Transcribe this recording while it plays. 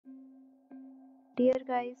Dear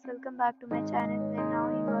guys, welcome back to my channel and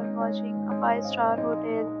now you are watching a 5-star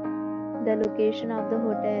hotel. The location of the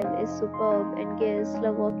hotel is superb and guests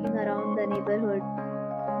love walking around the neighborhood.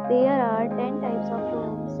 There are 10 types of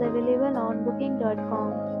rooms available on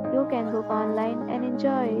booking.com. You can book online and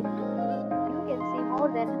enjoy it. You can see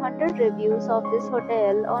more than 100 reviews of this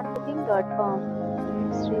hotel on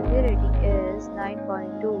booking.com. Its review rating is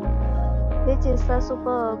 9.2, which is a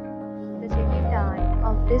superb. The check-in time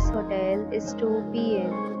of this hotel is 2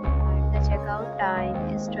 p.m. and the checkout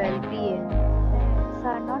time is 12 p.m. Pets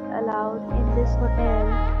are not allowed in this hotel.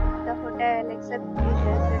 The hotel accepts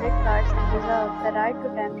major credit cards and reserves the right to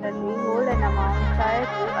temporarily hold an amount prior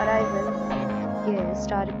to arrival.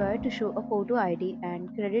 Guests are required to show a photo ID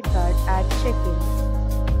and credit card at check-in.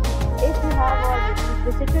 If you have already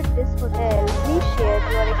visited this hotel, please share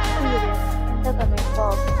your experience in the comment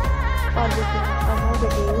box. For booking or more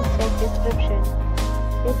details, check description.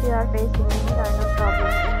 If you are facing any kind of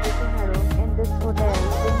problem in booking a room in this hotel,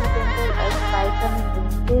 then you can tell us by commenting.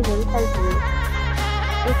 We will help you.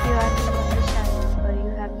 If you are new on this channel or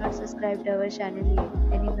you have not subscribed our channel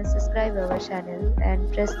yet, then you must subscribe our channel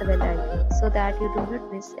and press the bell icon so that you do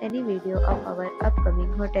not miss any video of our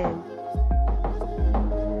upcoming hotel.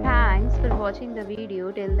 Thanks for watching the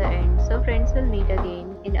video till the end. So friends, will meet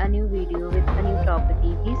again in a new video with a new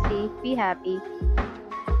property. Be safe, be happy.